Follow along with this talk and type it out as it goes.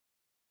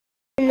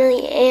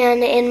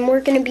again, and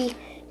we're going to be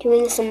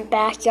doing some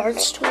backyard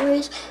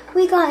stories.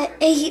 We got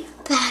 8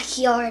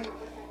 backyard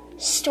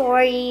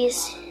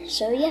stories,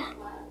 so yeah,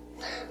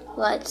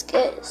 let's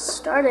get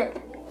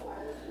started.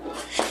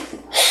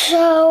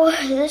 So,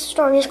 this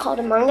story is called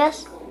Among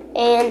Us,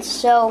 and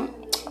so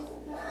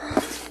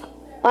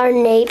our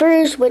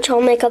neighbors, which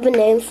I'll make up a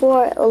name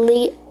for,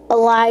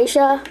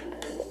 Elijah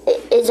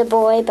is a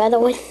boy, by the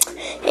way,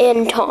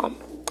 and Tom.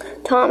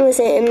 Tom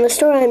isn't in the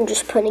story, I'm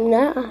just putting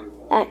that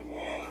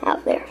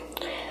out there.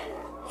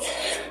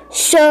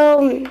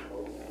 So,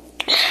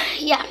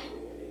 yeah.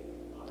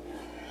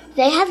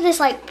 They have this,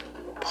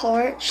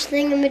 porch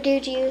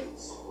thingamadoogie,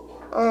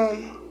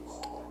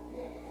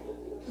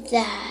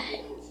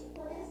 that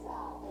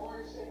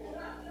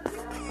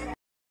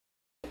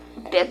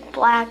big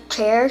black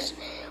chairs.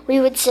 We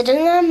would sit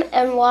in them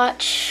and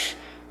watch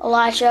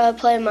Elijah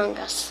play Among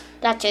Us.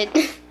 That's it.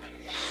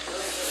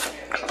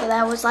 So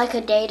that was like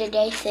a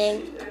day-to-day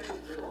thing.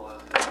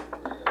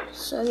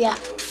 So yeah.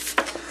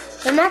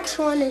 The next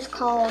one is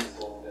called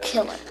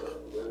Killer.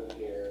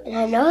 And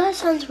I know that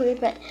sounds weird,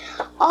 but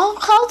I'll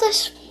call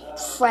this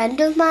friend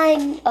of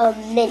mine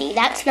Minnie.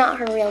 That's not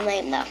her real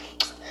name though.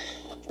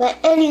 But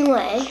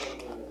anyway,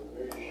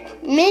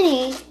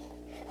 Minnie,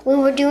 we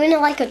were doing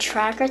a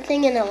tracker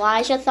thing, and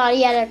Elijah thought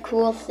he had a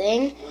cool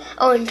thing.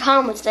 Oh, and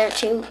Tom was there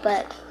too,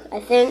 but I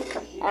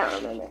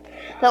don't remember.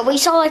 But we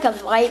saw a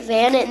white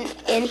van,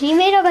 and he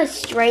made up a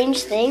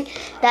strange thing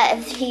that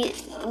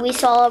if we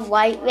saw a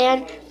white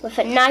van with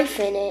a knife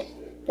in it,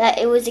 that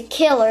it was a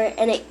killer,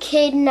 and it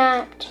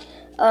kidnapped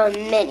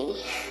Minnie.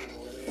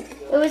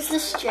 It was the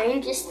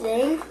strangest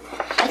thing.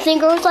 I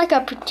think it was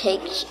a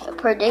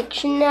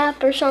prediction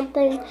app or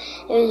something.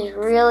 It was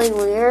really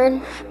weird,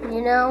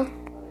 you know?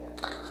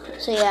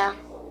 So yeah.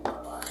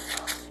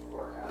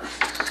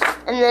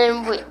 And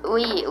then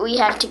we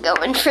have to go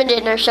in for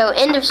dinner, so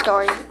end of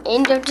story,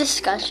 end of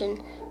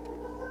discussion.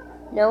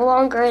 No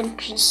longer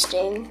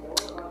interesting.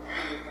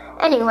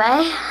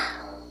 Anyway,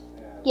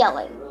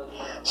 yelling.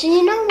 So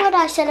you know what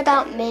I said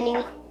about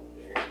Minnie?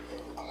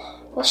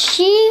 Well,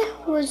 she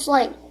was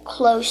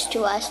close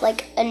to us,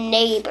 like a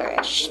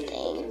neighborish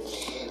thing.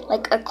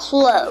 A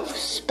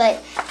close,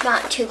 but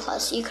not too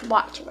close, so you could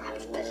walk to her.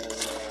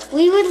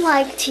 We would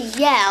like to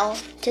yell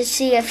to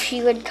see if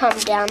she would come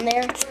down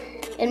there.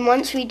 And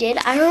once we did,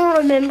 I don't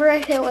remember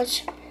if it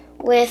was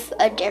with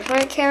a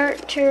different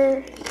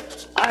character,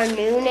 our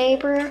new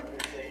neighbor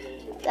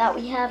that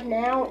we have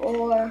now,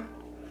 or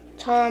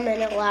Tom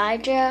and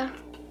Elijah.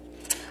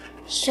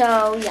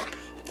 So, yeah,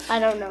 I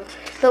don't know.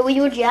 But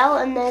we would yell,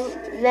 and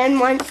then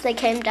once they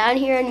came down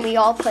here, and we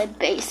all played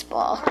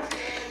baseball.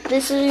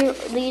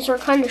 These were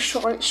kind of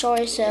short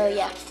stories, so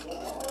yeah.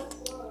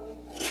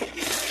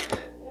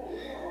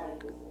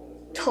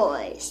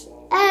 Toys.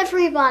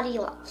 Everybody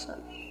loves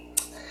them.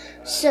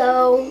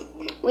 So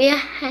we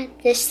had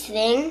this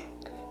thing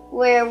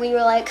where we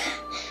were like,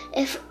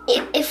 if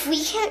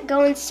we can't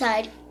go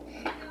inside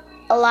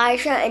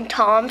Elijah and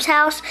Tom's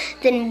house,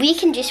 then we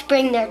can just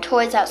bring their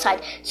toys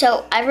outside.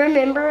 So I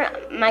remember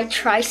my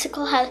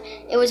tricycle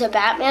it was a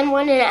Batman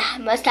one, and it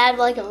must have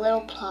a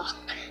little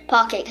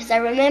pocket, because I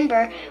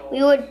remember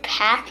we would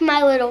pack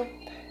my little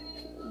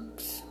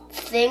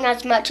thing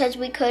as much as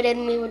we could,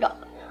 and we would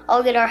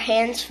all get our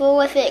hands full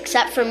with it,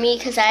 except for me,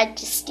 because I had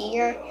to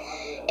steer.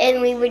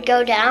 And we would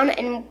go down,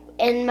 and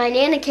my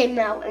Nana came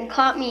out and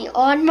caught me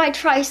on my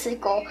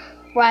tricycle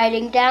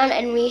riding down,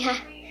 and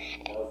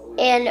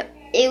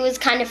it was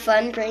kind of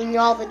fun bringing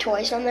all the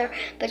toys on there.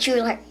 But she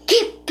was like,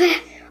 get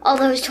back all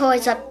those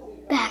toys up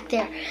back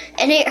there.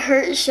 And it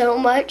hurt so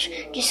much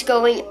just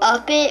going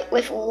up it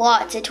with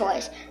lots of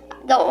toys.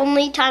 The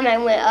only time I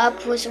went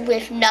up was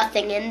with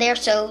nothing in there,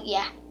 so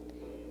yeah,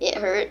 it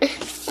hurt.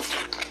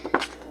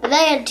 But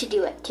they had to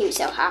do it too,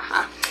 so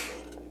haha.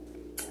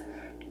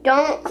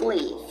 Don't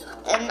leave.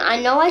 And I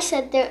know I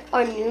said they're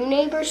our new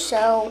neighbors,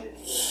 so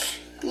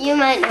you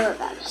might know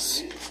about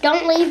us.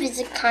 Don't leave is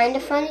a kind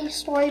of funny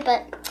story,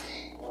 but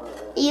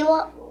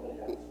Elijah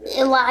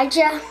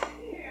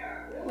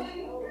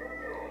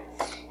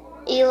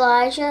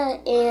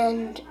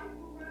and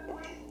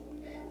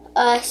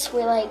us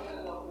were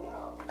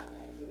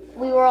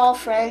we were all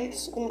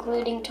friends,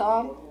 including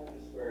Tom.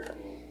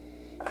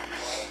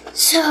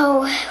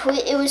 So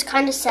it was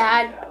kind of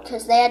sad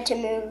because they had to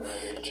move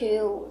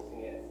to,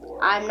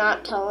 I'm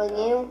not telling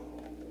you,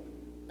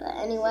 but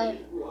anyway,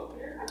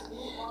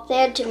 they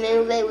had to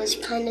move. It was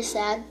kind of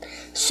sad.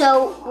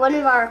 So one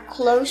of our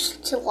close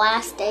to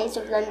last days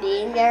of them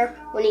being there,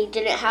 when he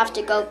didn't have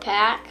to go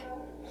pack,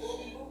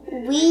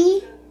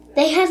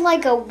 they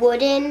had a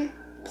wooden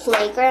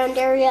playground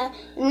area,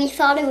 and we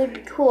thought it would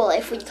be cool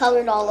if we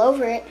colored all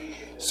over it.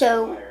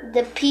 So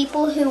the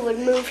people who would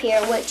move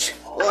here, which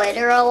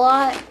litter a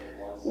lot,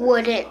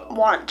 wouldn't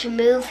want to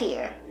move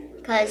here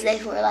because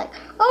they were like,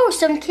 oh,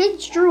 some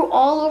kids drew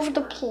all over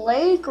the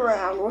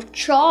playground with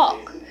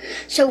chalk.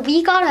 So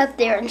we got up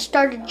there and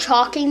started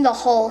chalking the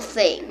whole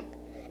thing.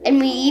 And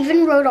we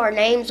even wrote our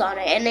names on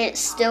it, and it's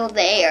still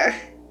there.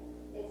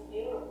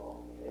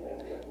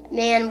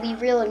 Man, we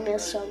really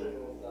miss them.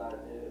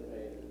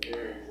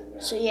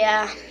 So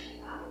yeah.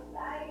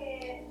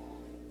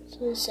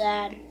 So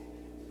sad.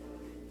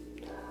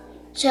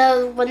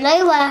 So when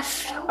they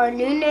left, our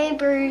new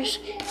neighbors,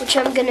 which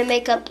I'm gonna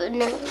make up a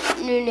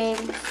new name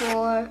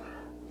for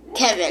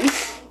Kevin.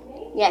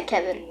 Yeah,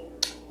 Kevin.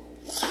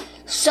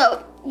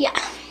 So yeah.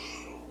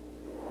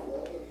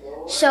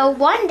 So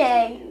one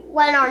day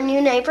when our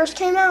new neighbors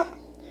came out,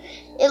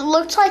 it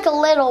looked like a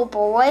little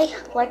boy,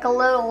 like a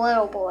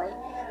little boy.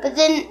 But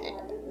then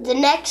the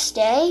next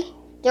day,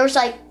 there was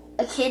like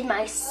a kid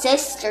my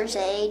sister's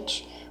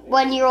age,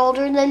 1 year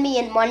older than me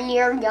and 1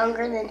 year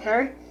younger than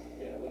her,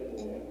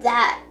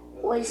 that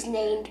was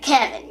named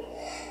Kevin.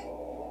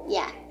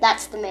 Yeah,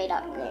 that's the made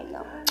up name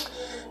though.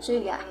 So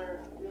yeah.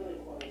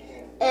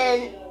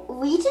 And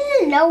we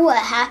didn't know what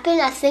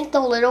happened. I think the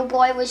little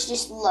boy was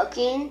just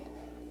looking.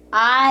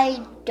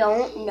 I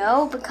don't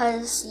know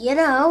because, you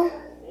know,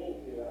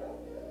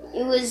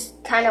 it was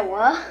kind of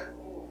what?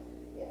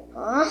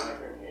 Huh?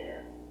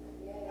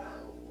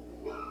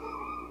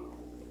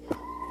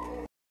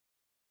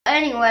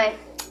 Anyway,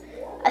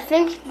 I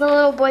think the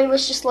little boy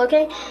was just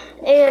looking,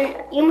 and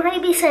you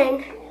might be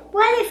saying,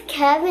 what if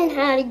Kevin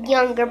had a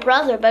younger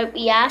brother? But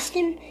we asked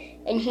him,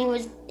 and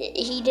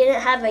he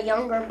didn't have a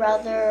younger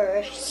brother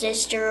or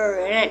sister or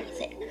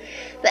anything.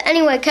 But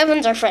anyway,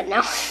 Kevin's our friend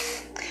now.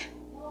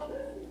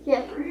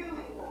 Yeah.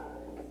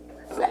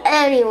 But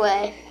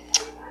anyway,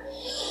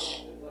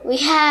 we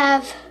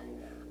have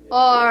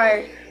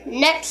our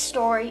next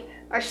story,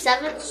 our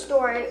 7th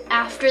story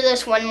after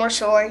this one more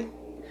story,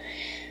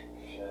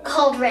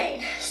 called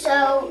Rain.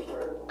 So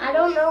I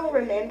don't know,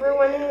 remember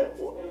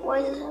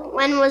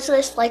when was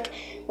this, like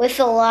with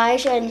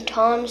Elijah and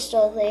Tom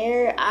still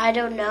there? I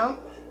don't know.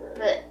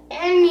 But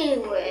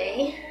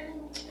anyway,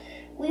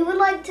 we would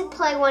like to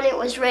play when it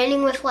was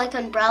raining with like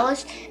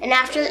umbrellas, and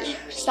after it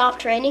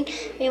stopped raining,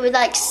 we would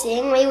like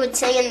sing. We would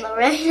sing in the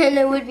rain, and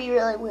it would be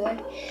really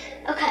weird.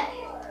 Okay,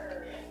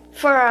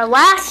 for our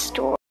last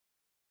story,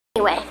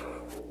 anyway.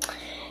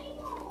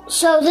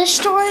 So this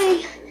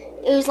story,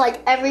 it was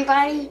like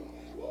everybody,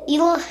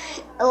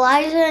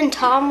 Elijah and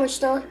Tom were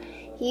still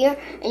here,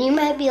 and you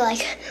might be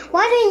like,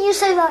 why didn't you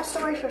say that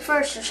story for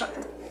first or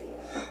something?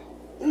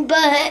 But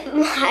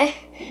I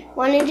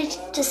wanted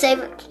to save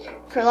it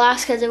for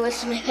last because it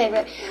was my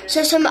favorite.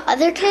 So some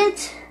other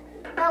kids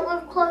that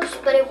lived close,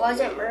 but it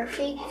wasn't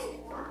Murphy.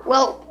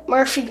 Well,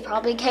 Murphy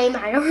probably came,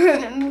 I don't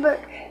remember.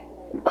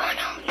 Oh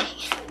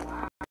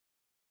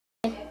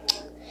no.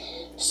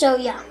 So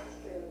yeah.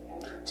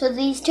 So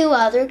these 2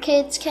 other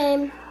kids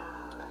came,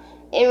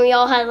 and we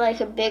all had like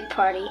a big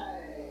party.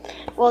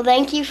 Well,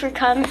 thank you for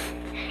coming,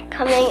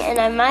 and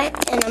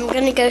I'm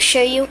gonna go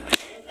show you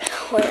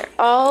where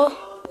all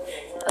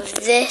of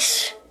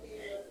this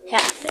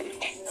happened.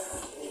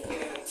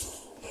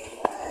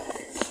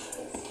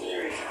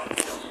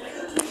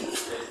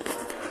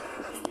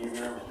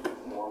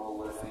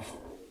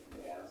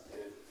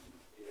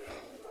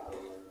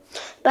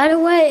 By the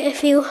way,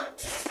 if you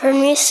heard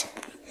me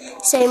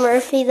say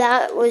Murphy,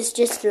 that was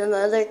just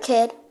another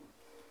kid.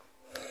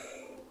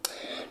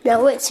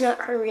 No, it's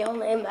not her real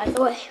name, by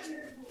the way.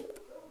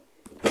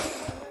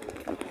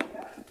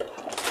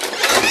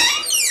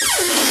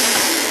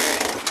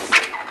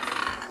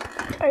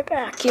 Our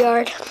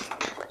backyard,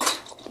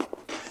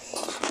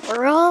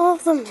 where all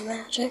of the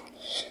magic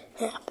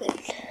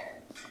happened.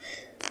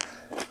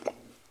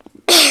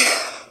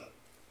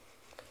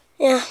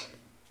 Yeah.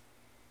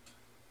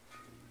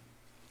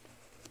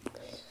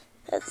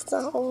 That's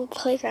the whole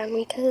playground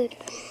we could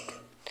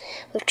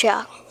with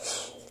chalk.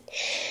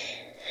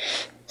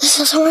 This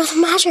is where the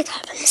magic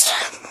happens.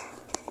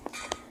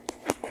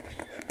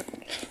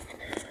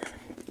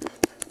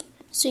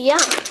 So yeah,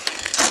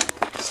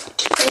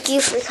 thank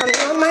you for coming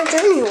on my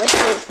journey with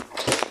me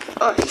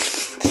on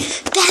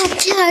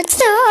Backyard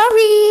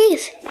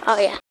Stories. Oh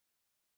yeah.